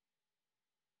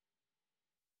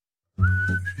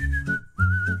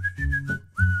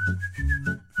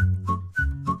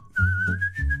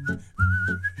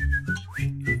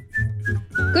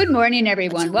Good morning,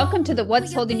 everyone. Welcome to the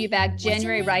What's Holding You Back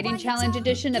January Writing Challenge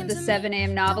edition of the 7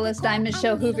 a.m. Novelist. I'm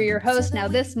Michelle Hoover, your host. Now,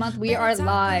 this month we are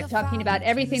live talking about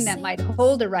everything that might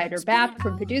hold a writer back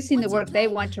from producing the work they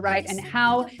want to write and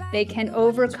how they can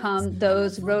overcome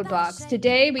those roadblocks.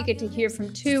 Today, we get to hear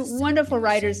from two wonderful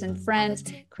writers and friends,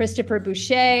 Christopher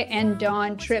Boucher and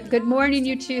Dawn Tripp. Good morning,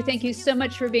 you two. Thank you so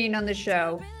much for being on the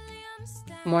show.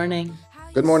 Morning.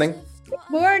 Good morning.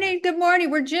 Morning. Good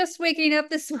morning. We're just waking up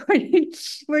this morning.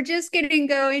 We're just getting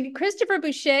going. Christopher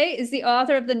Boucher is the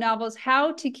author of the novels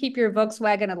How to Keep Your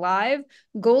Volkswagen Alive,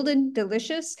 Golden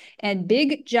Delicious, and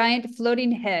Big Giant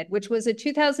Floating Head, which was a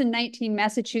 2019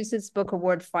 Massachusetts Book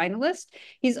Award finalist.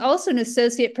 He's also an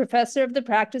associate professor of the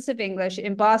practice of English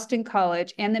in Boston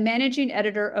College and the managing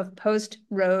editor of Post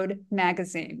Road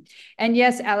magazine. And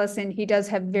yes, Allison, he does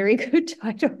have very good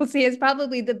titles. He has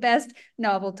probably the best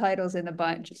novel titles in the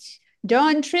bunch.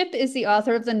 Dawn Tripp is the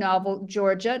author of the novel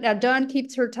Georgia. Now, Dawn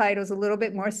keeps her titles a little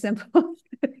bit more simple.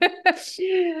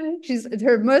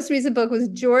 Her most recent book was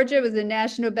Georgia. It was a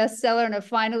national bestseller and a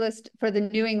finalist for the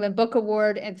New England Book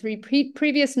Award, and three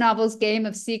previous novels, Game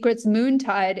of Secrets,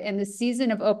 Moontide, and The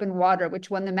Season of Open Water, which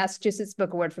won the Massachusetts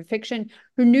Book Award for fiction.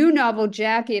 Her new novel,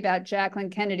 Jackie, about Jacqueline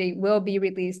Kennedy, will be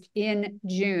released in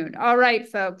June. All right,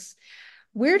 folks,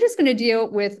 we're just going to deal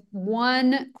with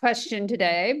one question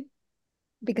today,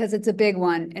 because it's a big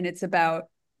one and it's about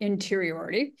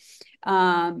interiority.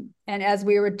 And as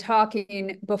we were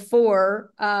talking before,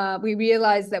 we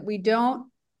realized that we don't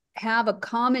have a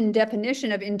common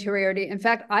definition of interiority. In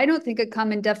fact, I don't think a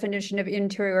common definition of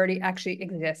interiority actually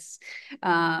exists.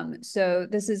 So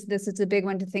this is a big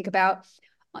one to think about.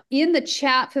 In the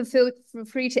chat, feel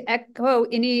free to echo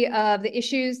any of the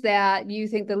issues that you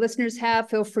think the listeners have.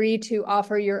 Feel free to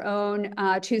offer your own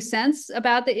 2 cents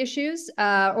about the issues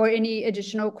or any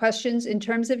additional questions in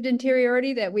terms of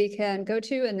interiority that we can go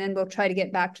to, and then we'll try to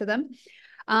get back to them.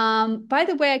 By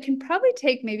the way, I can probably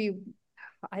take maybe,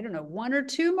 I don't know, 1 or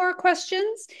 2 more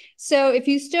questions. So if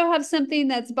you still have something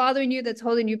that's bothering you, that's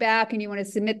holding you back, and you want to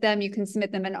submit them, you can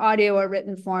submit them in audio or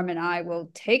written form, and I will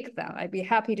take them. I'd be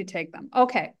happy to take them.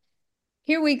 Okay,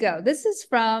 here we go. This is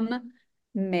from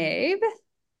Maeve,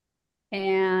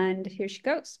 and here she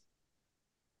goes.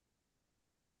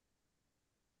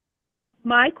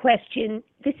 My question,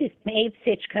 this is Maeve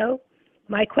Sitchko.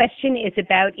 My question is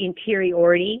about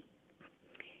interiority.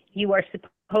 You are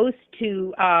supposed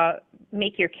to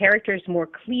make your characters more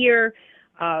clear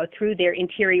through their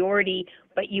interiority,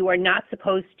 but you are not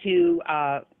supposed to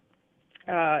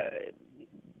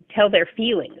tell their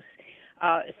feelings.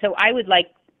 So I would like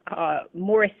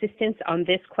more assistance on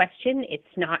this question. It's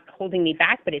not holding me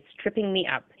back, but it's tripping me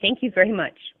up. Thank you very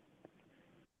much.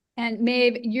 And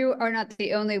Maeve, you are not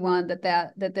the only one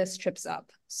that this trips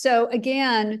up. So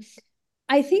again,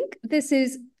 I think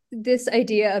this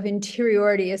idea of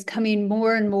interiority is coming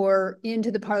more and more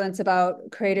into the parlance about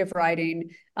creative writing.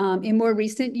 In more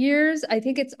recent years, I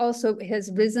think it's also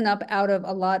has risen up out of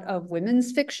a lot of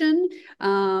women's fiction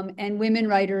and women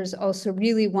writers also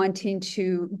really wanting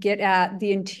to get at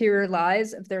the interior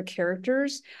lives of their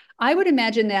characters. I would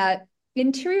imagine that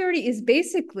interiority is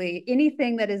basically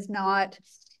anything that is not,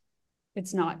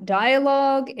 it's not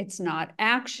dialogue, it's not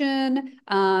action,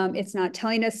 it's not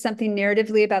telling us something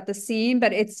narratively about the scene,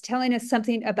 but it's telling us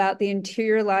something about the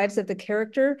interior lives of the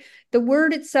character. The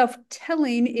word itself,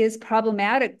 telling, is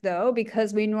problematic, though,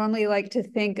 because we normally like to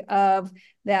think of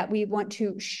that we want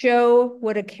to show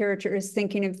what a character is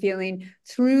thinking and feeling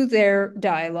through their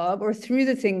dialogue or through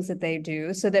the things that they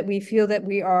do, so that we feel that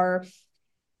we are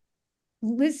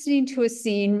listening to a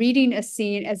scene, reading a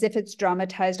scene as if it's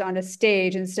dramatized on a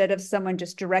stage instead of someone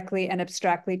just directly and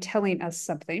abstractly telling us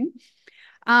something.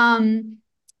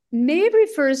 Maeve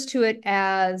refers to it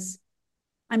as,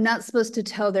 I'm not supposed to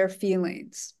tell their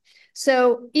feelings.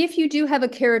 So if you do have a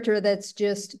character that's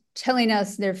just telling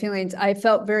us their feelings, I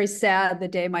felt very sad the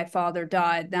day my father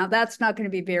died. Now, that's not going to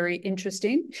be very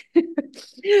interesting.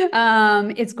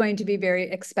 It's going to be very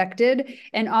expected.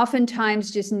 And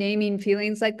oftentimes just naming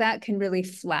feelings like that can really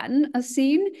flatten a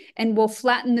scene and will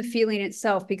flatten the feeling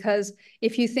itself. Because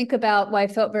if you think about, well, I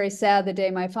felt very sad the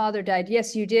day my father died.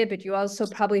 Yes, you did, but you also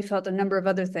probably felt a number of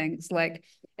other things like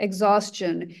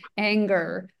exhaustion,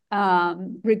 anger,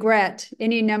 regret,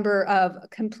 any number of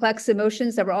complex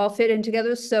emotions that were all fit in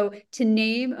together. So to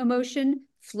name emotion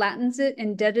flattens it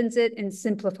and deadens it and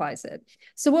simplifies it.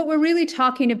 So what we're really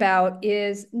talking about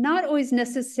is not always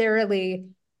necessarily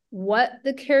what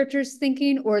the character's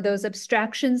thinking or those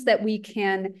abstractions that we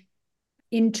can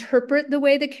interpret the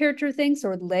way the character thinks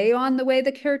or lay on the way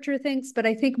the character thinks, but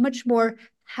I think much more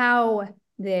how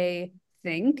they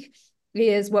think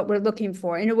is what we're looking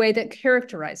for in a way that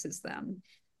characterizes them.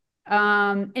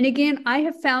 And again, I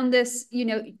have found this,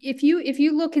 if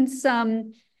you look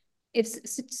in if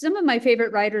some of my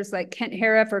favorite writers like Kent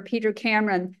Harif or Peter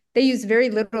Cameron, they use very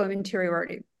little of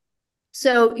interiority.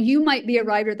 So you might be a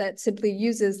writer that simply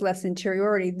uses less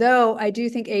interiority, though I do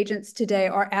think agents today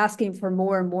are asking for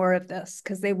more and more of this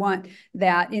because they want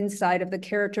that inside of the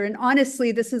character. And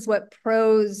honestly, this is what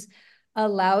prose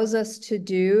allows us to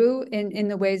do in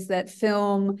the ways that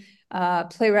film,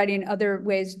 playwriting, other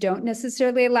ways don't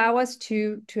necessarily allow us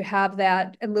to have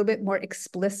that a little bit more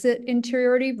explicit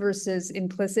interiority versus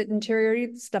implicit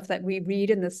interiority, stuff that we read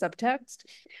in the subtext.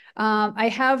 I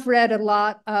have read a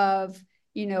lot of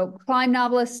crime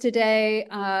novelists today,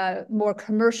 more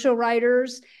commercial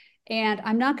writers. And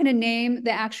I'm not going to name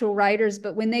the actual writers,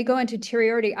 but when they go into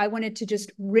interiority, I wanted to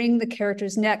just wring the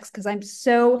characters' necks because I'm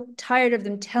so tired of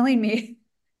them telling me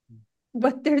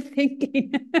what they're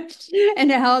thinking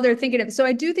and how they're thinking of it. So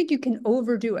I do think you can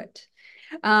overdo it.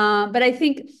 But I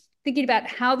think thinking about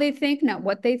how they think, not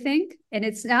what they think. And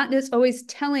it's not just always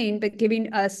telling, but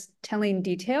giving us telling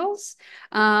details.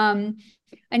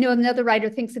 I know another writer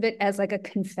thinks of it as like a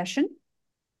confession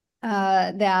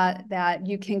that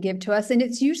you can give to us. And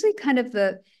it's usually kind of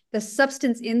the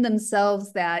substance in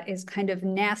themselves that is kind of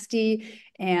nasty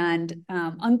and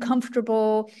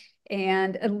uncomfortable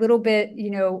and a little bit,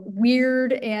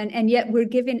 weird. And yet we're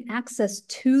given access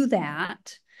to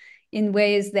that in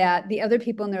ways that the other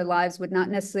people in their lives would not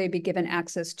necessarily be given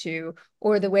access to,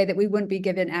 or the way that we wouldn't be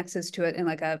given access to it in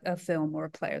like a film or a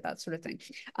play or that sort of thing.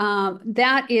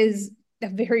 That is a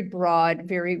very broad,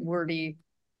 very wordy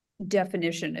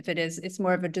definition. If it's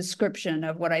more of a description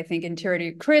of what I think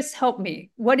interiority. Chris, help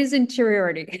me. What is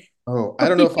interiority? Oh, I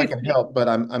don't know if I can help, but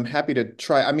I'm happy to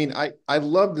try. I mean, I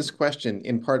love this question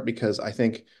in part because I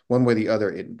think one way or the other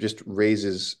it just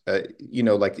raises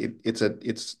like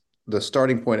it's the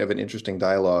starting point of an interesting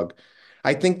dialogue.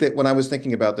 I think that when I was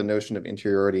thinking about the notion of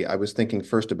interiority, I was thinking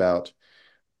first about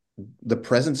the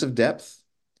presence of depth.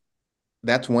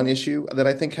 That's one issue that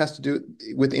I think has to do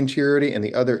with interiority, and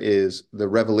the other is the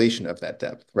revelation of that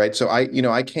depth, right? So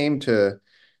I came to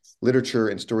literature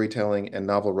and storytelling and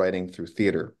novel writing through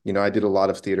theater. I did a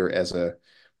lot of theater as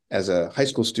a high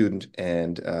school student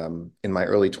and in my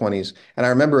early 20s. And I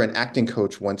remember an acting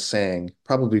coach once saying,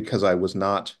 probably because I was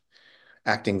not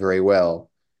acting very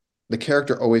well, the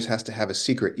character always has to have a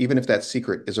secret, even if that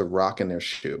secret is a rock in their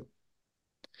shoe.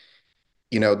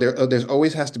 There's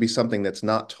always has to be something that's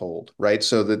not told, right?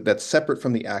 So that's separate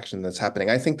from the action that's happening.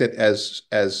 I think that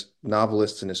as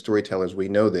novelists and as storytellers, we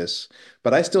know this,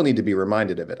 but I still need to be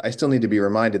reminded of it. I still need to be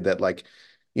reminded that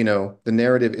the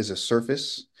narrative is a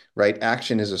surface, right?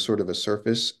 Action is a sort of a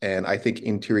surface. And I think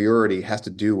interiority has to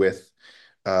do with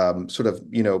sort of,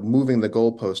 moving the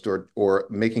goalpost or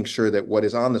making sure that what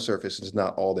is on the surface is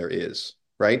not all there is,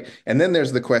 right? And then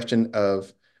there's the question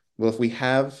of, well,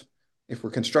 if we're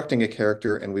constructing a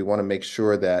character and we want to make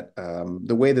sure that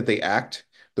the way that they act,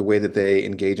 the way that they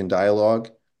engage in dialogue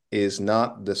is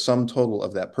not the sum total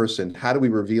of that person, how do we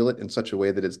reveal it in such a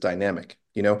way that it's dynamic,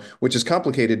 which is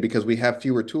complicated because we have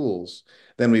fewer tools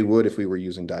than we would if we were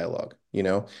using dialogue,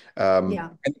 Yeah.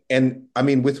 And I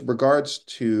mean, with regards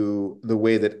to the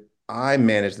way that I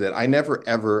managed that, I never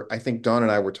ever, I think Dawn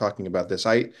and I were talking about this.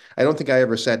 I don't think I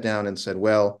ever sat down and said,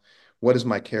 well, what is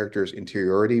my character's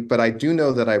interiority? But I do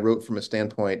know that I've written from a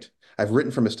standpoint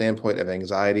of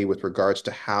anxiety with regards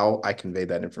to how I convey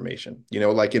that information.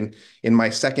 Like in my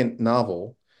second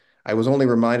novel, I was only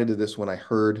reminded of this when I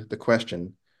heard the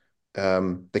question.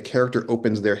 The character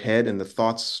opens their head and the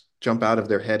thoughts jump out of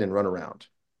their head and run around.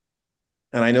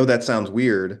 And I know that sounds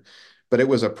weird, but it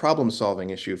was a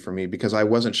problem-solving issue for me because I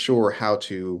wasn't sure how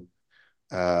to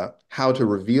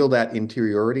reveal that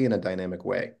interiority in a dynamic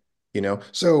way.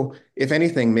 So if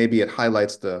anything, maybe it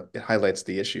highlights the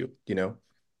issue,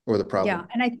 or the problem.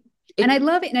 Yeah. And I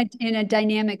love it in a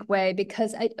dynamic way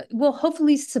because it will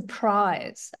hopefully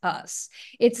surprise us.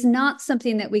 It's not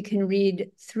something that we can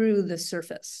read through the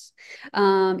surface.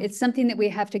 It's something that we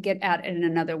have to get at in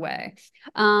another way.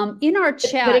 In our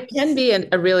chat. But it can be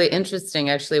a really interesting,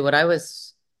 actually,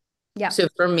 Yeah. So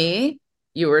for me,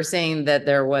 you were saying that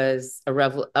there was a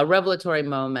revelatory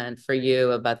moment for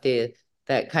you about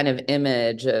that kind of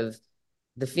image of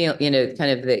the feel, kind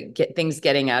of things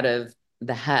getting out of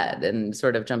the head and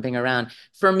sort of jumping around.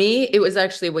 For me, it was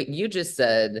actually what you just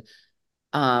said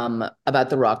about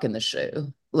the rock in the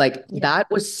shoe. Like that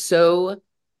was so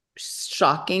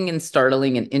shocking and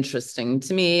startling and interesting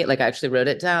to me. Like I actually wrote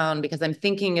it down because I'm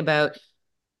thinking about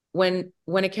when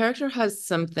a character has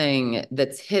something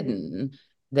that's hidden,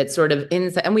 that's sort of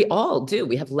inside, and we all do,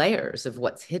 we have layers of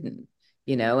what's hidden,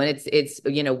 and it's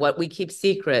what we keep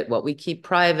secret, what we keep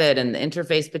private, and the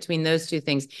interface between those two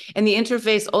things, and the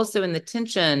interface also in the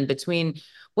tension between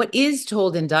what is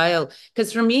told in dialogue.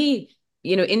 Because for me,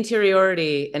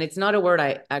 interiority, and it's not a word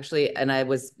I actually, and I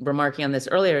was remarking on this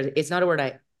earlier, it's not a word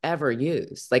I ever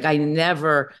use. Like, I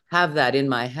never have that in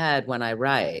my head when I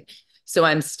write. So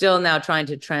I'm still now trying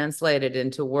to translate it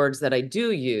into words that I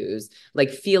do use, like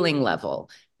feeling level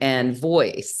and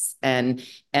voice, and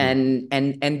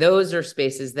those are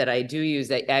spaces that I do use.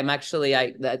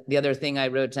 The other thing I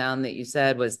wrote down that you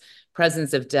said was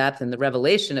presence of depth and the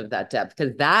revelation of that depth,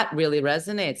 because that really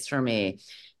resonates for me.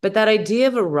 But that idea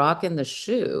of a rock in the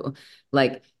shoe,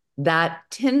 like that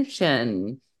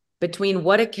tension between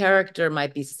what a character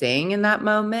might be saying in that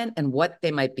moment and what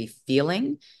they might be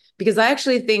feeling, because I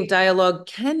actually think dialogue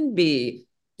can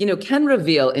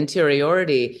reveal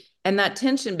interiority, and that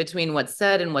tension between what's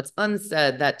said and what's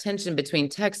unsaid, that tension between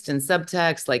text and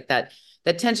subtext, like that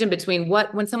tension between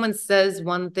when someone says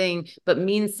one thing but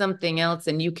means something else,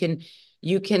 and you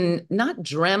can not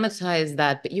dramatize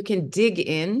that, but you can dig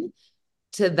in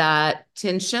to that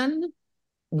tension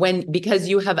because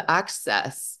you have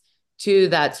access to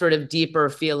that sort of deeper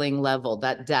feeling level,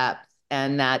 that depth,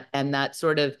 and that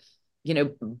sort of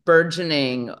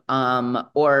burgeoning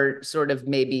or sort of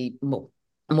maybe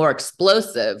more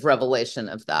explosive revelation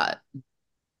of that.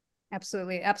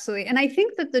 Absolutely. And I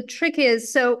think that the trick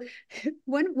is, so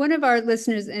one of our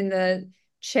listeners in the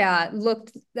chat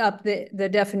looked up the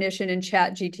definition in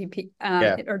Chat GTP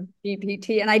or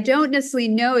GPT, and I don't necessarily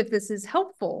know if this is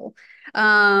helpful,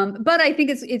 but I think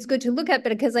it's good to look at,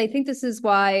 because I think this is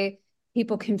why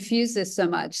people confuse this so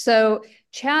much. So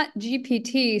Chat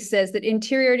GPT says that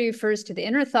interiority refers to the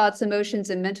inner thoughts, emotions,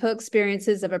 and mental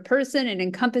experiences of a person, and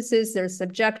encompasses their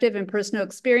subjective and personal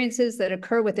experiences that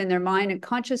occur within their mind and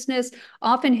consciousness,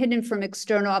 often hidden from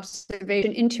external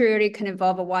observation. Interiority can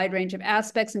involve a wide range of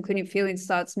aspects, including feelings,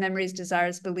 thoughts, memories,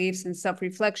 desires, beliefs, and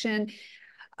self-reflection.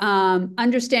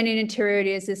 Understanding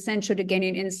interiority is essential to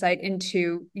gaining insight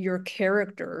into your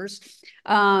characters.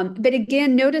 But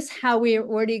again, notice how we are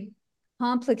already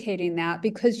complicating that,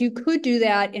 because you could do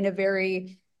that in a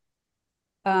very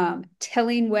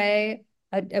telling way,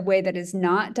 a way that is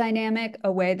not dynamic,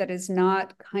 a way that is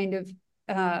not kind of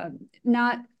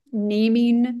not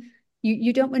naming.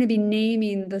 You don't want to be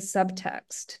naming the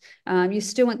subtext. You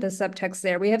still want the subtext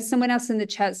there. We have someone else in the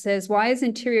chat says, why is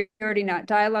interiority not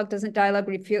dialogue? Doesn't dialogue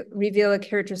reveal a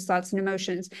character's thoughts and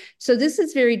emotions? So this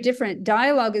is very different.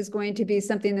 Dialogue is going to be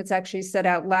something that's actually said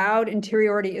out loud.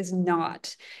 Interiority is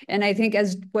not. And I think,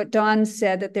 as what Dawn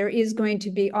said, that there is going to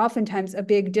be oftentimes a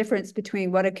big difference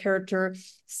between what a character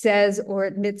says or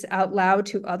admits out loud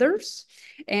to others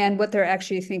and what they're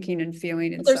actually thinking and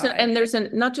feeling inside. There's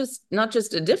not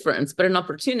just a difference, but an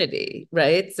opportunity,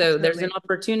 right? So Absolutely. There's an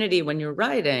opportunity when you're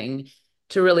writing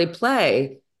to really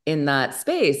play in that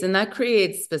space, and that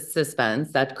creates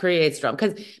suspense, that creates drama,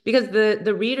 because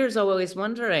the reader's always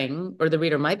wondering, or the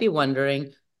reader might be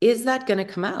wondering, is that going to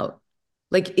come out?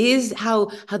 Like, is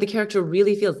how the character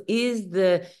really feels? Is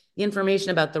the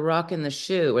information about the rock in the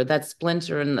shoe, or that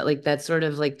splinter, and like that sort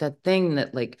of like that thing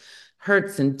that like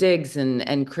hurts and digs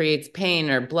and creates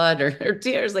pain or blood or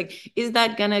tears, like, is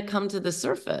that going to come to the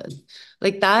surface?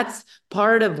 Like, that's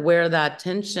part of where that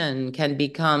tension can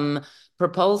become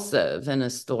propulsive in a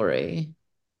story.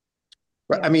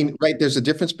 I mean, right, there's a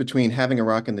difference between having a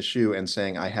rock in the shoe and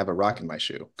saying, I have a rock in my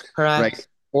shoe. Correct. Right?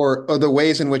 Or the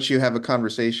ways in which you have a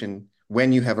conversation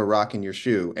when you have a rock in your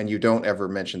shoe and you don't ever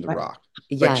mention the rock.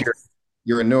 Yes. But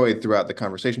you're annoyed throughout the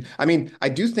conversation. I mean, I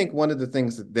do think one of the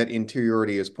things that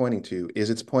interiority is pointing to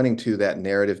is it's pointing to that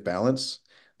narrative balance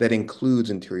that includes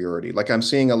interiority. Like, I'm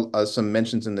seeing some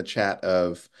mentions in the chat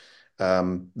of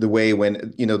the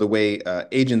way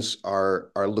agents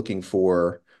are looking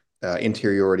for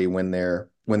interiority when they're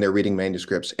reading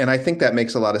manuscripts, and I think that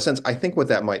makes a lot of sense. I think what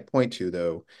that might point to,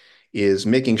 though, is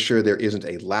making sure there isn't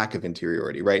a lack of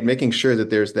interiority, right? Making sure that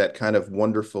there's that kind of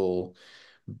wonderful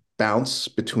bounce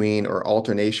between, or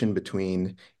alternation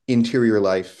between, interior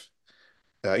life,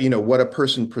 what a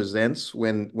person presents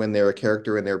when they're a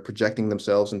character and they're projecting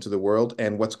themselves into the world,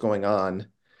 and what's going on,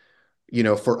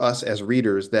 for us as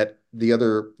readers, that the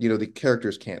other, the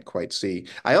characters can't quite see.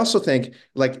 I also think,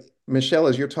 like, Michelle,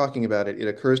 as you're talking about it, it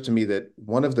occurs to me that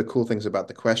one of the cool things about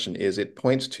the question is it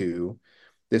points to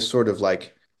this sort of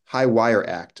like high wire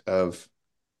act of,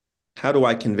 how do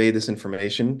I convey this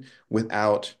information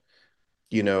without,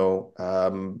 you know,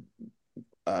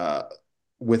 uh,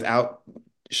 without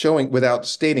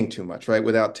stating too much, right?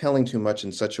 Without telling too much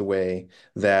in such a way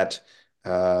that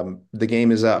the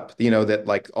game is up. You know, that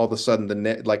like all of a sudden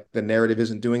the narrative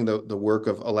isn't doing the work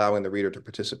of allowing the reader to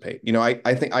participate. You know,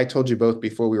 I think I told you both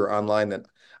before we were online that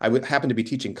I would happen to be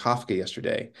teaching Kafka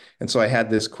yesterday, and so I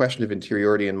had this question of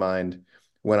interiority in mind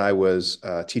when I was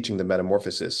teaching the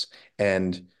Metamorphosis,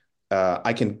 and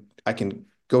I can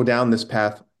go down this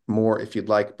path more if you'd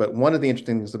like. But one of the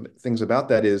interesting things about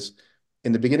that is,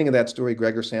 in the beginning of that story,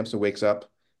 Gregor Samsa wakes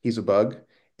up. He's a bug,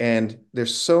 and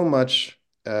there's so much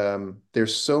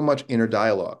inner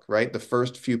dialogue, right? The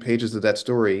first few pages of that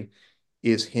story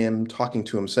is him talking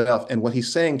to himself, and what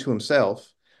he's saying to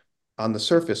himself on the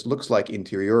surface looks like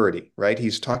interiority, right?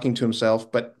 He's talking to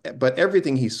himself, but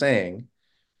everything he's saying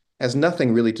has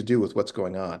nothing really to do with what's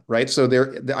going on, right? So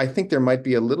I think there might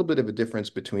be a little bit of a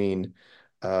difference between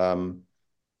um,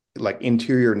 like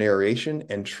interior narration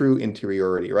and true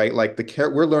interiority, right? Like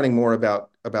we're learning more about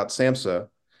Samsa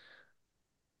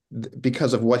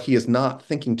because of what he is not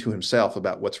thinking to himself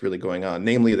about what's really going on,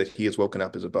 namely that he is woken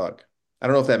up as a bug. I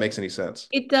don't know if that makes any sense.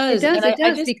 It It does. does, And it I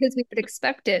does, just, because we would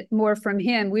expect it more from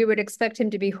him. We would expect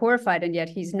him to be horrified, and yet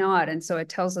he's not. And so it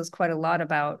tells us quite a lot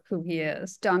about who he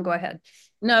is. Don, go ahead.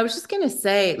 no, I was just going to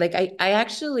say, like, I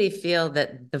actually feel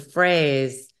that the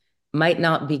phrase might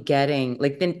not be getting,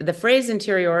 like, the phrase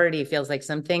interiority feels like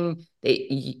something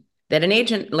that an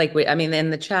agent, like, I mean, in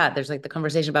the chat, there's like the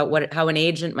conversation about how an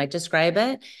agent might describe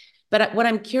it. But what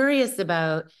I'm curious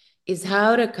about is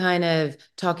how to kind of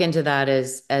talk into that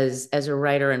as a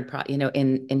writer and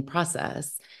in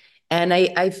process. And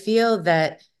I feel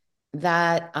that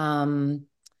that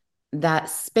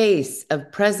space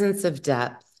of presence of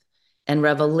depth and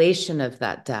revelation of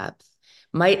that depth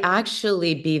might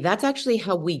actually be, that's actually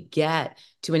how we get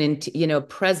to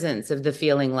presence of the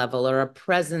feeling level, or a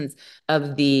presence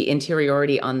of the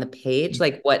interiority on the page,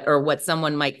 like what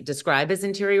someone might describe as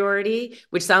interiority,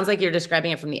 which sounds like you're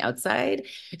describing it from the outside.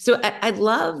 So I'd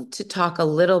love to talk a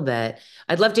little bit.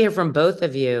 I'd love to hear from both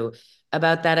of you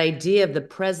about that idea of the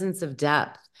presence of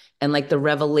depth and like the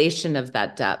revelation of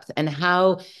that depth, and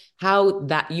how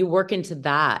that you work into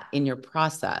that in your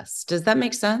process. Does that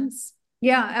make sense?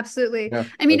 Yeah, absolutely. Yeah.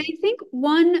 I mean, I think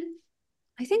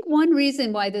one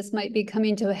reason why this might be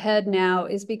coming to a head now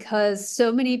is because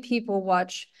so many people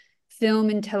watch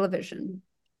film and television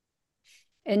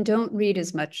and don't read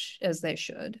as much as they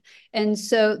should. And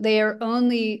so they are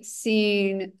only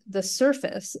seeing the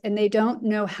surface, and they don't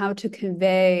know how to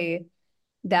convey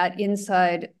that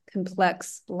inside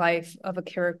complex life of a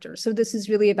character. So this is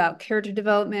really about character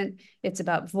development. It's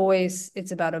about voice.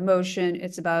 It's about emotion.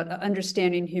 It's about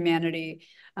understanding humanity.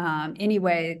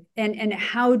 Anyway, and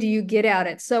how do you get at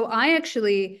it? So I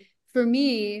actually, for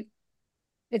me,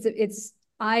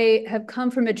 I have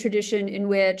come from a tradition in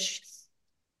which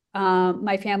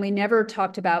my family never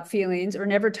talked about feelings, or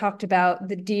never talked about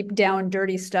the deep down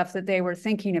dirty stuff that they were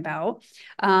thinking about.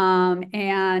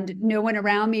 And no one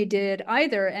around me did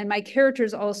either. And my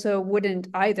characters also wouldn't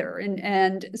either.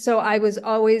 And so I was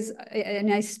always,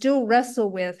 and I still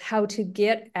wrestle with how to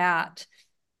get at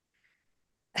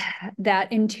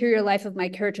that interior life of my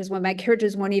characters when my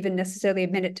characters won't even necessarily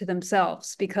admit it to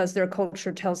themselves because their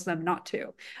culture tells them not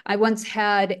to. I once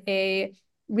had a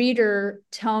reader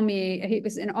tell me, he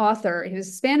was an author, he was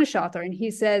a Spanish author, and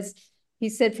he said,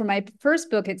 for my first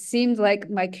book, it seemed like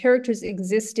my characters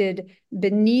existed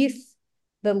beneath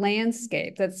the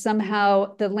landscape, that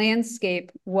somehow the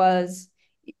landscape was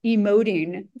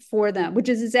emoting for them, which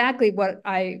is exactly what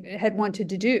I had wanted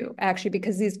to do, actually,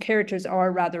 because these characters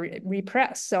are rather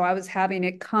repressed. So I was having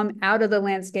it come out of the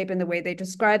landscape in the way they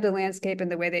described the landscape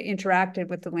and the way they interacted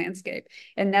with the landscape.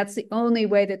 And that's the only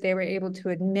way that they were able to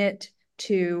admit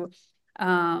to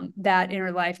that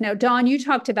inner life. Now, Dawn, you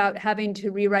talked about having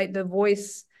to rewrite the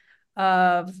voice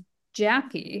of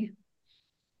Jackie.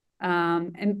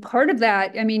 And part of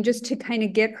that, I mean, just to kind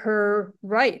of get her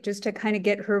right, just to kind of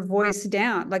get her voice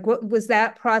down. Like, what was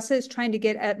that process, trying to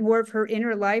get at more of her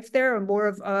inner life there, or more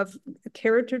of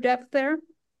character depth there?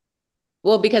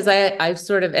 Well, because I've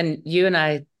sort of, and you and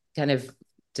I kind of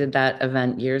did that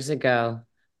event years ago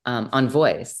on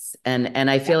voice. And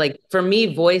I feel like for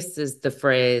me, voice is the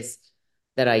phrase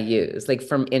that I use, like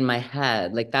from in my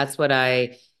head. Like that's what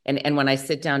and when I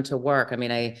sit down to work, I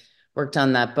mean, I worked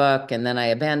on that book and then I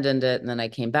abandoned it and then I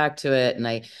came back to it, and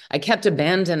I kept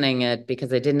abandoning it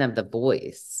because I didn't have the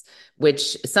voice,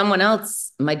 which someone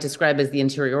else might describe as the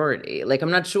interiority. Like,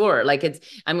 I'm not sure. Like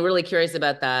I'm really curious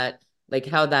about that, like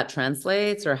how that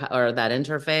translates, or that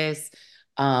interface.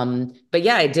 But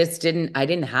yeah, I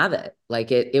didn't have it. Like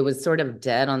it was sort of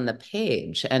dead on the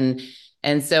page.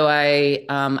 And so I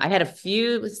had a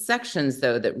few sections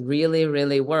though that really,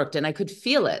 really worked, and I could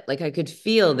feel it. Like I could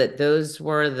feel that those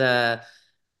were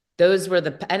those were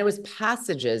and it was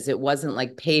passages. It wasn't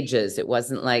like pages. It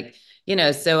wasn't like,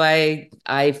 so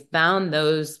I found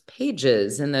those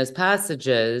pages and those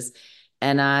passages,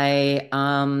 and I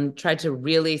tried to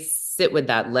really sit with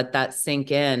that, let that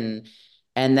sink in.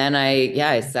 And then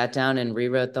I sat down and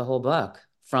rewrote the whole book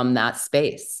from that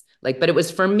space. But it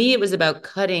was, for me, it was about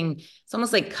it's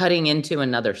almost like cutting into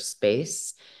another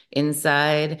space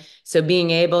inside. So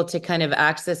being able to kind of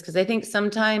access, because I think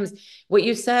sometimes what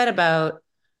you said about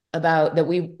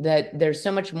that there's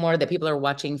so much more, that people are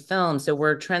watching film, so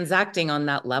we're transacting on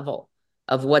that level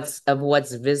of what's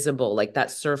visible, like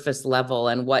that surface level,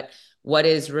 and what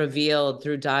is revealed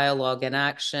through dialogue and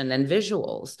action and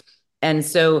visuals. And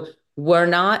so we're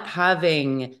not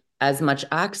having as much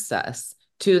access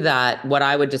to that, what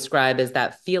I would describe as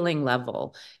that feeling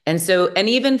level. And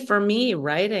even for me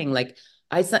writing,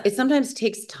 it sometimes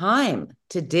takes time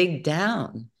to dig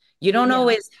down. You don't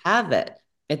always have it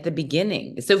at the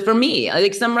beginning. So for me, I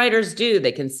think some writers do,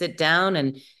 they can sit down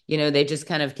and, they just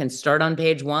kind of can start on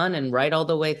page 1 and write all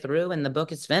the way through and the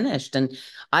book is finished. And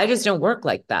I just don't work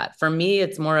like that. For me,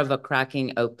 it's more of a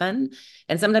cracking open.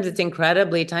 And sometimes it's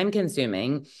incredibly time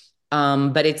consuming.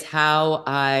 But it's how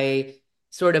I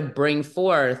sort of bring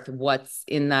forth what's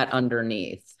in that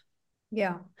underneath.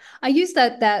 Yeah. I use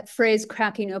that phrase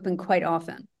cracking open quite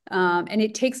often. And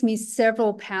it takes me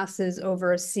several passes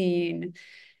over a scene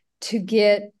to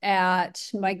get at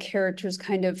my character's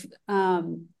kind of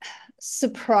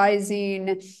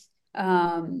surprising,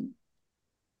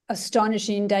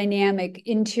 astonishing, dynamic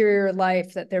interior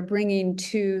life that they're bringing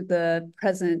to the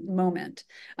present moment.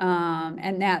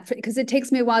 And that, because it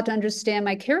takes me a while to understand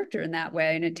my character in that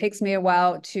way. And it takes me a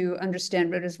while to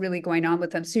understand what is really going on with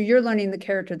them. So you're learning the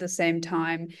character at the same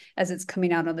time as it's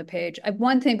coming out on the page. I have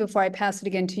one thing before I pass it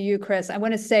again to you, Chris. I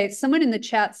want to say, someone in the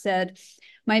chat said,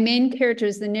 my main character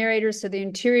is the narrator, so the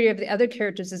interiority of the other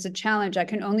characters is a challenge. I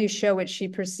can only show what she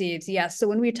perceives. Yes. So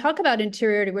when we talk about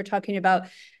interiority, we're talking about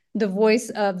the voice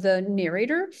of the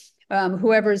narrator,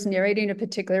 whoever's narrating a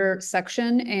particular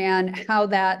section, and how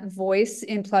that voice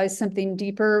implies something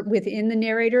deeper within the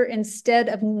narrator, instead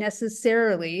of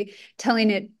necessarily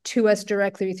telling it to us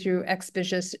directly through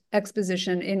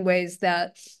exposition in ways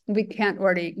that we can't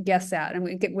already guess at, and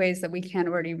we get ways that we can't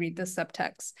already read the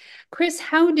subtext. Chris,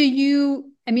 how do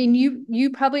you, I mean, you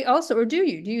probably also, or do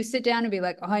you sit down and be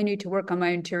like, oh, I need to work on my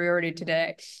interiority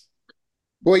today?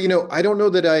 Well, I don't know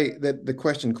that the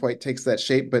question quite takes that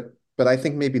shape, but I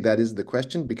think maybe that is the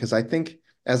question, because I think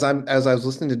as I was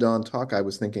listening to Dawn talk, I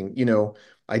was thinking,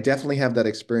 I definitely have that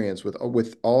experience with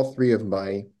all 3 of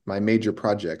my major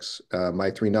projects,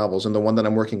 my 3 novels, and the one that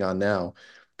I'm working on now.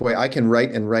 Boy, I can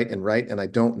write and write and write, and I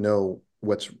don't know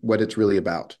what it's really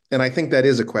about. And I think that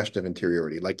is a question of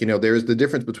interiority. There's the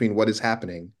difference between what is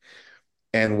happening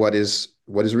and what is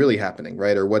really happening,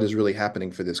 right? Or what is really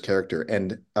happening for this character.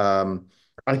 And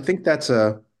I think that's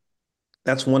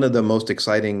one of the most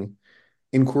exciting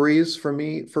inquiries for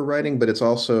me for writing, but it's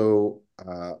also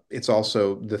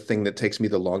the thing that takes me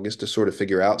the longest to sort of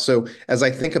figure out. So as I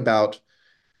think about,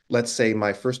 let's say,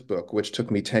 my first book, which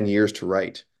took me 10 years to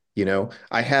write,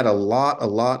 I had a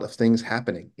lot of things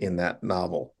happening in that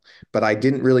novel, but I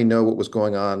didn't really know what was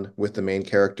going on with the main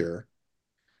character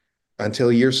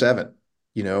until year 7.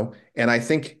 And I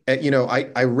think,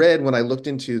 I read, when I looked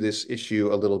into this issue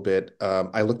a little bit,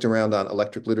 I looked around on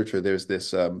electric literature. There's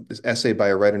this essay by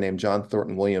a writer named John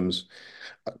Thornton Williams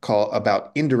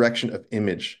about indirection of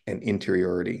image and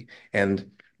interiority.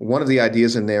 And one of the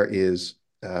ideas in there is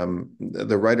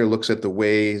the writer looks at the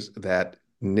ways that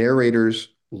narrators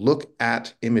look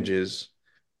at images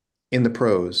in the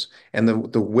prose, and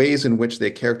the ways in which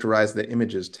they characterize the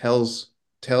images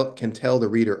can tell the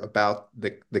reader about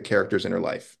the character's inner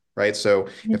life, right? So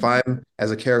if I'm,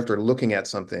 as a character, looking at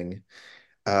something,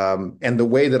 and the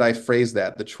way that I phrase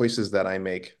that, the choices that I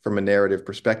make from a narrative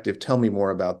perspective, tell me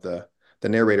more about the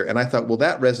narrator. And I thought, well,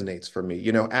 that resonates for me,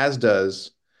 as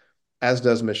does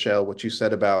Michelle, what you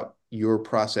said about your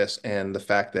process, and the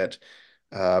fact that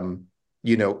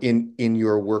in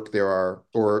your work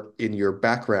or in your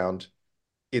background,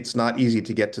 it's not easy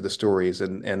to get to the stories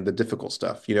and the difficult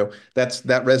stuff.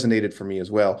 That resonated for me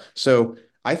as well. So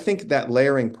I think that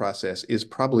layering process is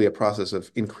probably a process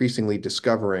of increasingly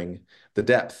discovering the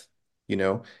depth,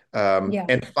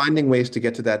 and finding ways to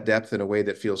get to that depth in a way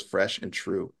that feels fresh and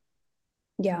true.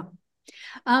 Yeah.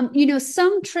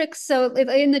 Some tricks. So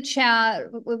in the chat,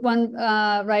 one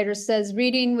writer says,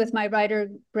 reading with my writer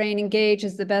brain engaged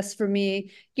is the best for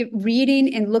me.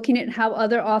 Reading and looking at how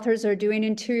other authors are doing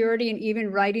interiority and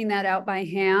even writing that out by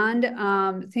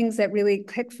hand, things that really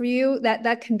click for you,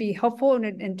 that can be helpful.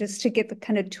 And just to get the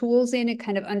kind of tools in and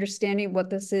kind of understanding what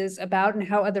this is about and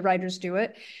how other writers do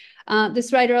it.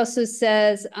 This writer also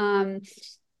says,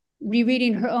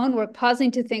 rereading her own work,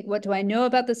 pausing to think, what do I know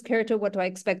about this character? What do I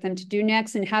expect them to do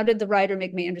next? And how did the writer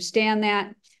make me understand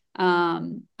that?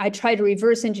 I try to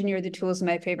reverse engineer the tools in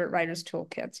my favorite writer's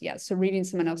toolkits. Yeah, so reading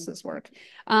someone else's work.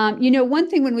 One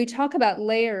thing when we talk about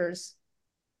layers,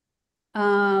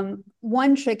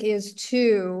 one trick is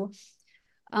to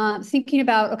thinking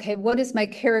about, okay, what is my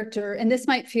character? And this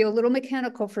might feel a little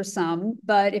mechanical for some,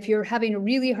 but if you're having a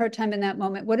really hard time in that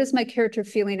moment, what is my character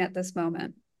feeling at this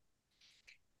moment?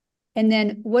 And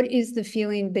then what is the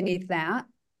feeling beneath that?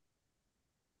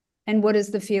 And what is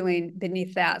the feeling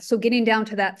beneath that? So getting down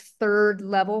to that third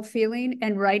level feeling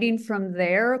and writing from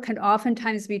there can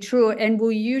oftentimes be true and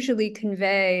will usually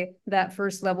convey that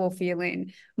first level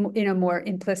feeling in a more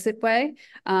implicit way,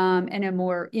 in a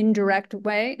more indirect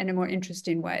way, and a more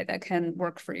interesting way that can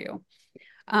work for you.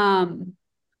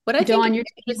 What I Dawn, think you're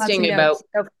is interesting about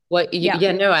what you,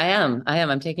 yeah. no, I am.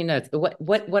 I'm taking notes.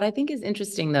 What I think is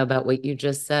interesting though about what you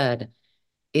just said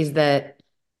is that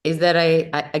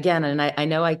I again, and I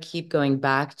know I keep going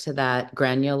back to that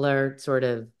granular sort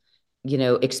of,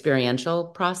 experiential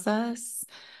process.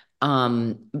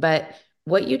 But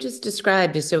what you just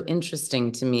described is so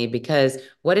interesting to me because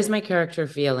what is my character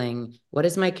feeling? What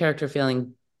is my character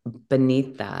feeling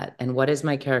beneath that? And what is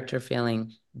my character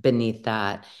feeling beneath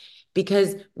that?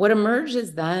 Because what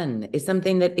emerges then is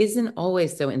something that isn't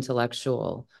always so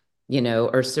intellectual,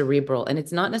 or cerebral. And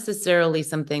it's not necessarily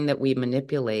something that we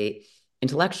manipulate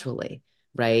intellectually,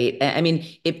 right? I mean,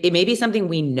 it may be something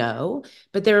we know,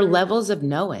 but there are levels of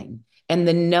knowing. And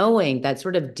the knowing, that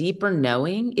sort of deeper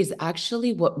knowing, is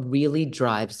actually what really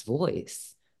drives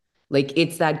voice. Like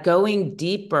it's that going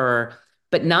deeper,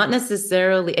 but not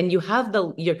necessarily. And you have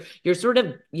you're sort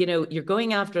of, you're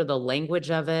going after the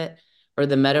language of it or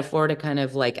the metaphor to kind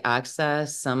of like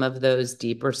access some of those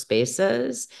deeper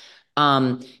spaces.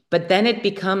 But then it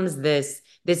becomes this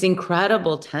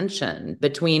incredible tension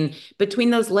between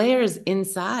those layers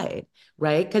inside,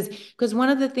 right? Because one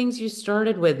of the things you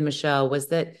started with, Michelle, was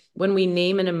that when we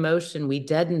name an emotion, we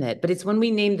deaden it, but it's when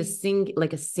we name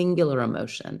like a singular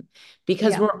emotion,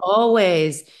 because we're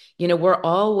always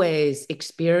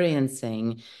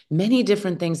experiencing many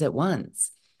different things at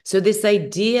once. So this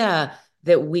idea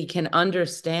that we can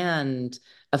understand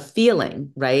a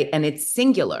feeling, right, and it's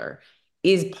singular,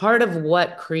 is part of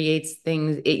what creates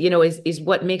things, is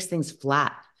what makes things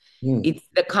flat. It's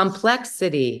the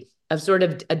complexity of sort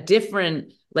of a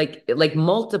different, like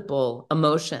multiple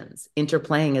emotions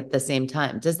interplaying at the same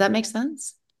time. Does that make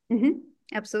sense? Mm-hmm.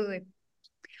 Absolutely.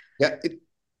 Yeah.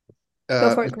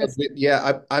 Go for it, Chris.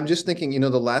 Yeah, I'm just thinking, the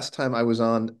last time I was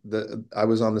on the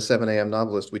 7 a.m.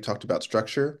 Novelist, we talked about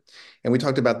structure, and we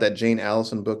talked about that Jane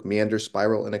Allison book, Meander,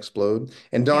 Spiral, and Explode.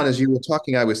 And Dawn, as you were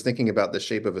talking, I was thinking about the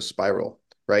shape of a spiral,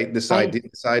 right? This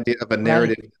idea of a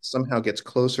narrative that somehow gets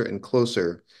closer and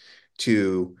closer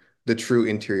to the true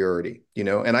interiority,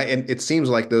 and it seems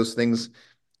like those things,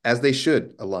 as they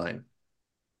should, align.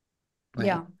 Right.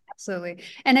 Yeah, absolutely.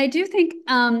 And I do think,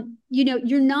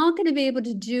 you're not going to be able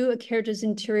to do a character's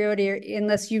interiority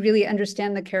unless you really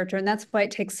understand the character. And that's why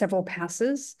it takes several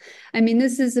passes. I mean,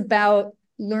 this is about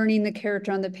learning the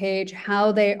character on the page,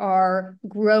 how they are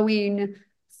growing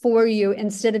for you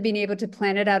instead of being able to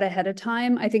plan it out ahead of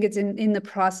time. I think it's in the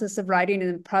process of writing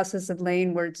and the process of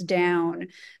laying words down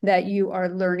that you are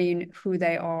learning who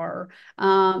they are.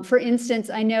 For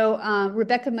instance, I know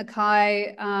Rebecca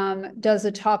Mackay does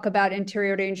a talk about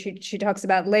interiority, and she talks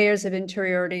about layers of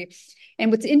interiority. And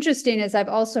what's interesting is I've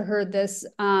also heard this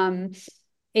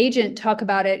agent talk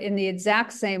about it in the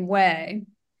exact same way.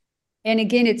 And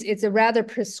again, it's a rather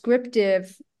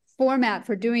prescriptive format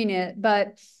for doing it,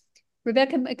 but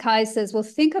Rebecca Mackay says, well,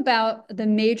 think about the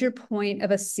major point of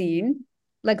a scene,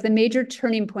 like the major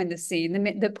turning point of the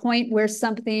scene, the point where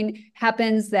something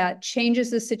happens that changes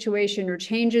the situation or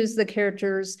changes the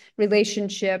character's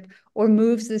relationship or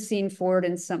moves the scene forward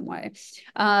in some way.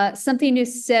 Something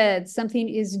is said, something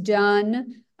is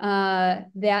done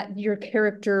that your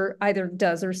character either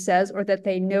does or says, or that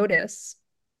they notice.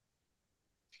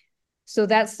 So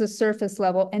that's the surface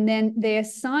level. And then they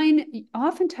assign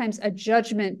oftentimes a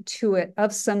judgment to it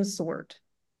of some sort.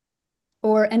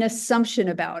 or an assumption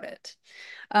about it.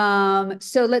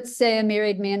 So let's say a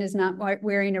married man is not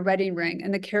wearing a wedding ring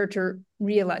and the character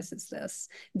realizes this.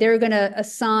 They're going to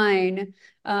assign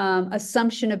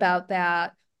assumption about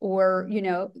that. Or,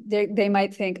 they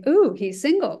might think, oh, he's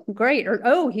single, great. Or,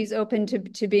 oh, he's open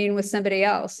to being with somebody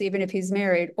else, even if he's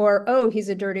married. Or, oh, he's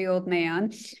a dirty old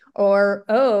man. Or,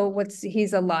 oh,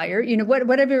 he's a liar.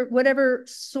 Whatever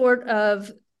sort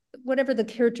of, whatever the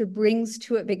character brings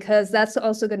to it, because that's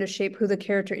also going to shape who the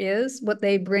character is, what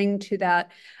they bring to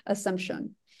that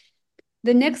assumption.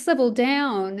 The next level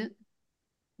down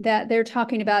that they're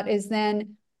talking about is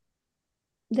then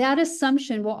that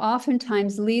assumption will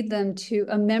oftentimes lead them to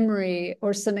a memory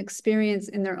or some experience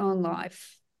in their own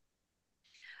life.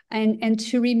 And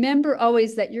to remember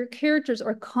always that your characters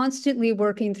are constantly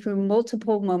working through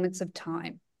multiple moments of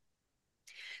time.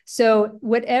 So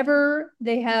whatever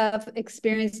they have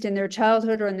experienced in their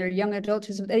childhood or in their young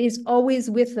adulthood, that is always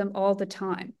with them all the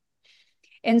time.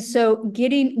 And so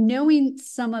knowing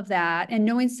some of that and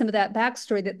knowing some of that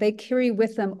backstory that they carry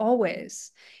with them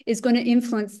always is going to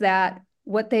influence that,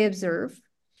 what they observe,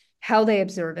 how they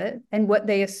observe it, and what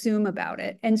they assume about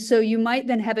it. And so you might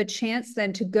then have a chance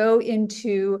then to go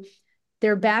into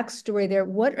their backstory there.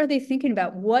 What are they thinking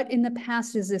about? What in the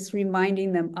past is this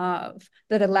reminding them of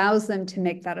that allows them to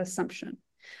make that assumption,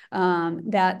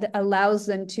 that allows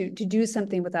them to do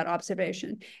something with that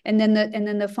observation? And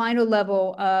then the final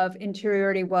level of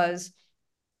interiority was,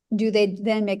 do they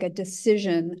then make a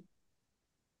decision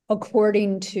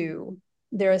according to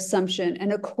their assumption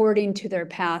and according to their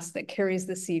past that carries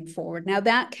the seed forward? Now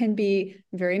that can be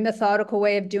a very methodical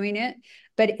way of doing it,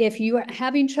 but if you are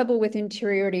having trouble with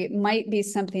interiority, it might be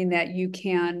something that you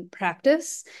can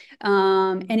practice.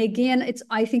 And again,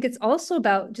 I think it's also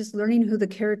about just learning who the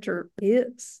character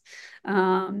is,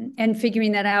 and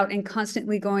figuring that out and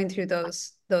constantly going through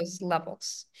those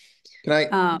levels. Can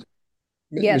I,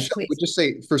 yes, Michelle, please. would just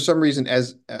say, for some reason,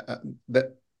 as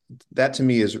that to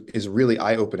me is really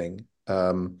eye-opening.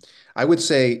 I would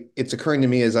say it's occurring to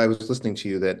me as I was listening to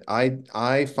you that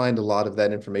I find a lot of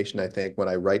that information, I think, when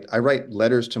I write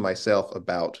letters to myself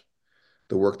about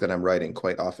the work that I'm writing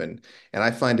quite often. And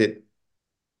I find it,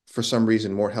 for some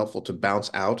reason, more helpful to bounce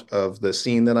out of the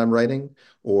scene that I'm writing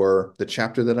or the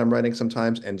chapter that I'm writing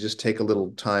sometimes and just take a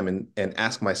little time and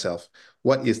ask myself,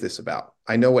 what is this about?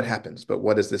 I know what happens, but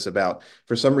what is this about?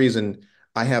 For some reason,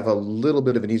 I have a little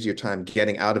bit of an easier time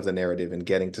getting out of the narrative and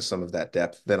getting to some of that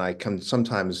depth than I can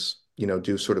sometimes,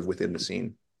 do sort of within the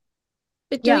scene.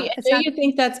 But Yeah, do you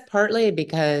think that's partly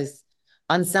because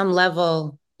on some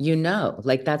level,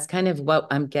 like that's kind of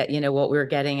what what we were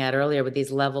getting at earlier with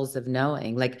these levels of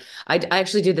knowing. Like I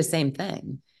actually do the same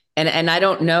thing. And I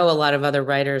don't know a lot of other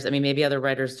writers. I mean, maybe other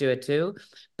writers do it too,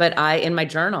 but in my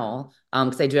journal,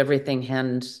 because I do everything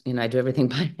I do everything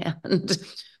by hand,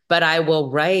 but I will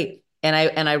write and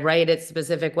I write it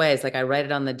specific ways. Like I write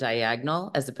it on the diagonal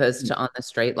as opposed to on the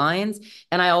straight lines.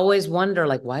 And I always wonder,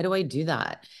 like, why do I do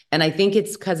that? And I think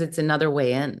it's because it's another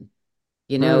way in,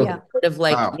 sort of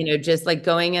like, Wow. just like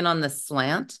going in on the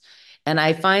slant. And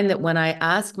I find that when I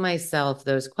ask myself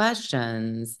those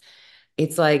questions,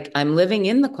 it's like I'm living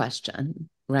in the question,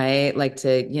 right? Like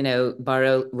to,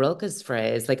 borrow Rilke's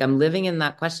phrase, like I'm living in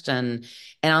that question.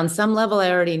 And on some level, I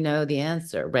already know the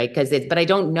answer, right? But I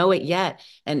don't know it yet.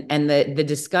 And the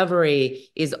discovery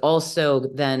is also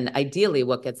then ideally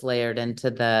what gets layered into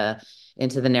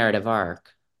the narrative arc.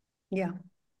 Yeah.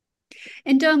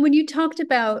 And Don, when you talked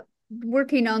about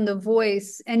working on the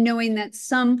voice and knowing that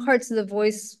some parts of the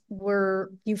voice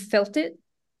you felt it,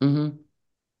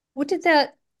 what did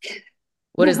that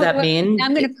What does that mean?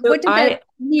 What did that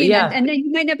mean? Yeah. And then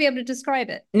you might not be able to describe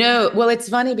it. No, well, it's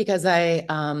funny because I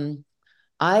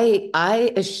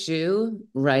eschew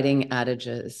writing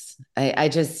adages. I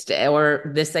just,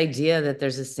 or this idea that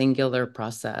there's a singular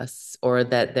process or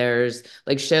that there's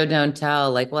like show, don't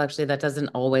tell, like, well, actually that doesn't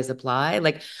always apply.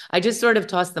 Like I just sort of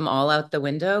tossed them all out the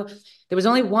window. There was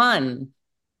only one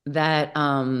that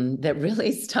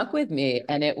really stuck with me.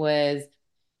 And it was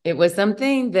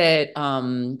something that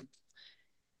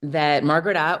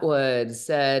Margaret Atwood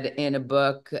said in a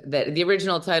book that the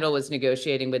original title was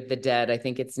Negotiating with the Dead. I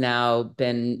think it's now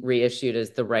been reissued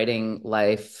as The Writing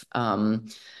Life.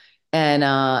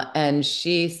 And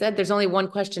she said, there's only one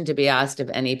question to be asked of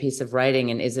any piece of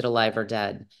writing, and is it alive or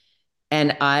dead?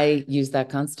 And I use that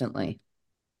constantly.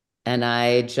 And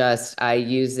I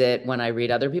use it when I read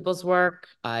other people's work.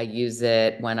 I use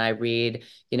it when I read,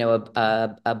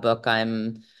 a book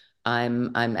I'm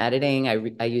editing.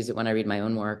 I use it when I read my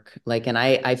own work. Like, and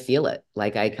I feel it.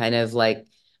 Like I kind of like,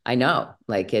 I know,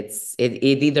 like it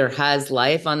either has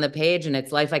life on the page and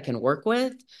it's life I can work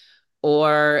with,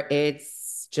 or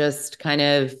it's just kind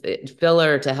of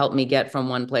filler to help me get from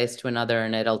one place to another,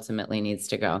 and it ultimately needs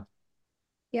to go.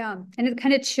 Yeah, and it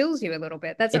kind of chills you a little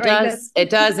bit. That's It right. does. It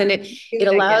does, and it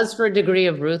allows for a degree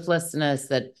of ruthlessness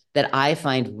that I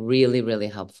find really, really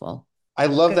helpful. I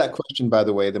love that question, by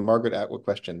the way, the Margaret Atwood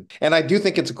question. And I do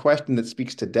think it's a question that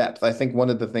speaks to depth. I think one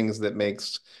of the things that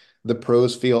makes the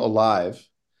prose feel alive,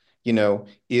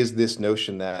 is this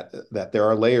notion that there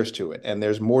are layers to it and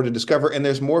there's more to discover and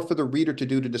there's more for the reader to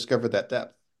do to discover that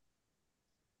depth.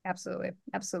 Absolutely.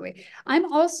 Absolutely.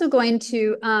 I'm also going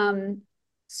to,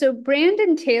 so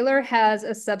Brandon Taylor has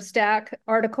a Substack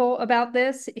article about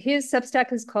this. His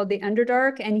Substack is called The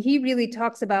Underdark, and he really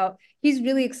talks about, he's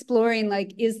really exploring,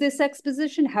 like, is this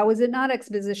exposition? How is it not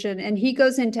exposition? And he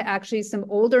goes into actually some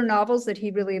older novels that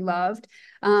he really loved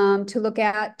to look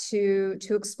at, to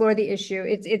explore the issue.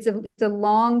 It's a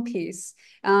long piece,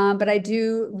 but I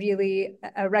do really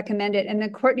recommend it. And then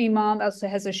Courtney Mom also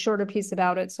has a shorter piece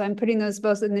about it. So I'm putting those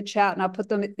both in the chat, and I'll put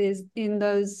them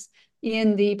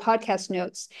in the podcast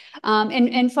notes.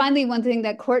 And finally, one thing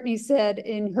that Courtney said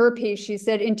in her piece, she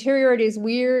said, interiority is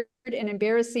weird and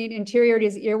embarrassing. Interiority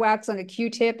is earwax on a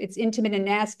Q-tip. It's intimate and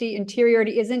nasty.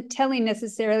 Interiority isn't telling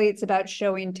necessarily. It's about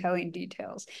showing, telling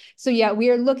details. So yeah, we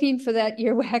are looking for that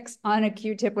earwax on a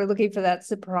Q-tip. We're looking for that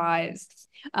surprise,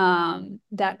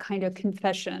 that kind of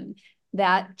confession,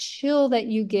 that chill that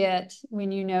you get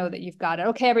when you know that you've got it.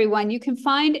 Okay, everyone, you can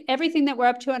find everything that we're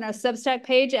up to on our Substack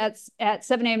page at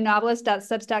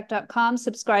 7amnovelist.substack.com.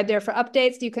 Subscribe there for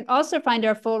updates. You can also find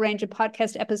our full range of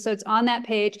podcast episodes on that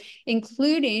page,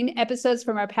 including episodes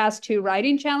from our past 2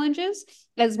 writing challenges,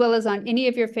 as well as on any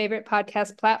of your favorite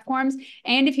podcast platforms.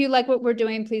 And if you like what we're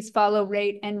doing, please follow,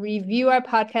 rate, and review our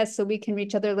podcast so we can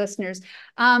reach other listeners.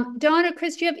 Dawn or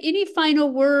Chris, do you have any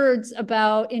final words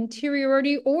about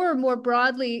interiority, or more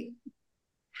broadly,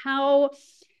 how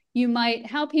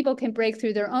people can break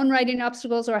through their own writing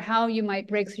obstacles, or how you might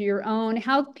break through your own,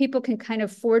 how people can kind of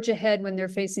forge ahead when they're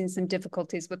facing some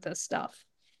difficulties with this stuff?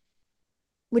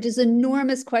 Which is an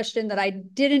enormous question that I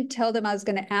didn't tell them I was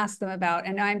going to ask them about,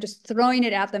 and I'm just throwing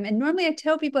it at them. And normally I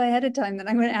tell people ahead of time that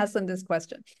I'm going to ask them this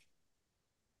question.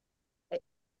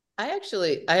 I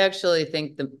actually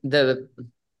think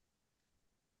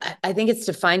I think it's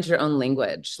to find your own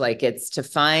language. Like, it's to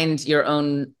find your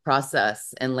own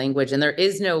process and language. And there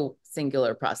is no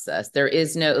singular process. There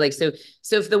is no, like, so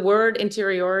if the word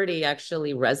interiority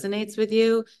actually resonates with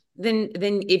you, then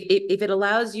if it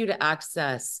allows you to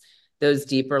access those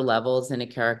deeper levels in a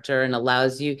character and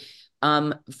allows you,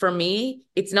 for me,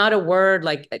 it's not a word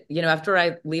like, after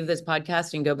I leave this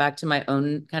podcast and go back to my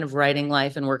own kind of writing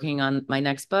life and working on my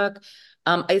next book,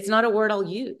 it's not a word I'll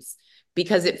use,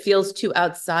 because it feels too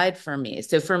outside for me.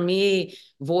 So for me,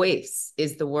 voice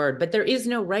is the word, but there is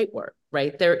no right word,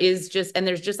 right?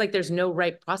 There's no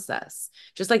right process,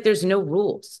 just like there's no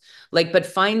rules, but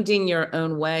finding your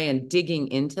own way and digging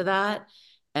into that.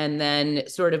 And then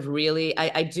sort of really,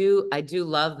 I do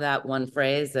love that one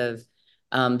phrase of,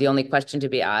 the only question to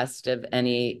be asked of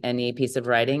any piece of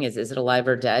writing is it alive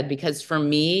or dead? Because for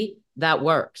me, that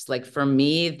works. Like, for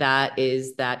me, that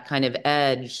is that kind of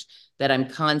edge that I'm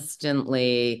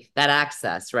constantly, that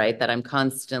access, right? That I'm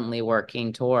constantly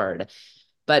working toward.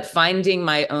 But finding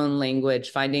my own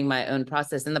language, finding my own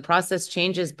process, and the process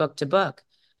changes book to book.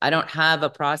 I don't have a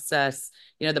process.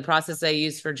 The process I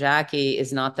use for Jackie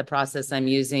is not the process I'm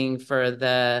using for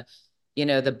the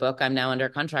book I'm now under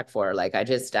contract for. Like,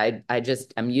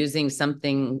 I'm using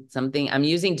something, I'm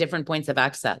using different points of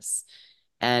access.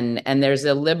 And there's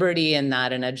a liberty in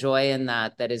that and a joy in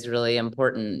that is really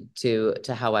important to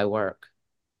how I work.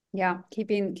 Yeah,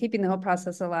 keeping the whole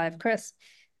process alive. Chris?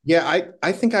 Yeah,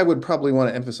 I think I would probably want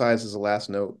to emphasize as a last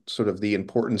note sort of the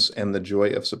importance and the joy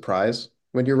of surprise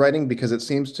when you're writing, because it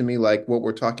seems to me like what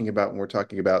we're talking about when we're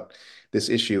talking about this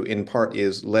issue in part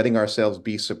is letting ourselves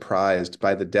be surprised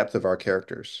by the depth of our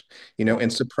characters.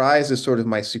 And surprise is sort of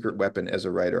my secret weapon as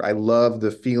a writer. I love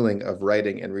the feeling of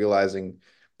writing and realizing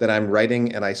that I'm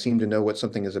writing and I seem to know what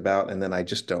something is about, and then I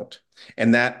just don't.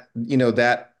 And that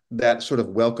sort of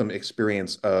welcome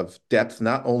experience of depth,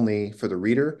 not only for the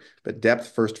reader, but depth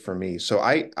first for me. So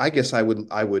I guess I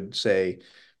would say,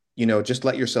 just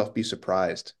let yourself be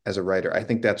surprised as a writer. I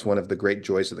think that's one of the great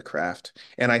joys of the craft.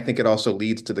 And I think it also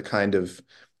leads to the kind of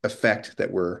effect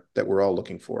that we're all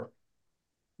looking for.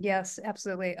 Yes,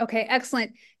 absolutely. Okay,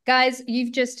 excellent. Guys,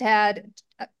 you've just had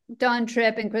Don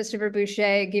Tripp and Christopher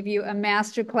Boucher give you a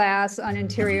master class on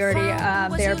interiority.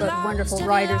 They're both wonderful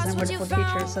writers and wonderful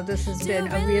teachers. So this has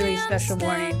been a really special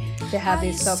morning to have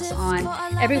these folks on.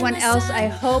 Everyone else, I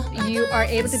hope you are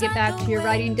able to get back to your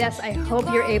writing desk. I hope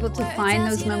you're able to find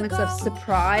those moments of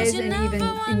surprise and even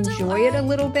enjoy it a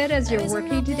little bit as you're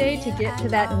working today to get to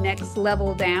that next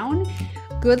level down.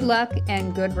 Good luck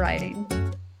and good writing.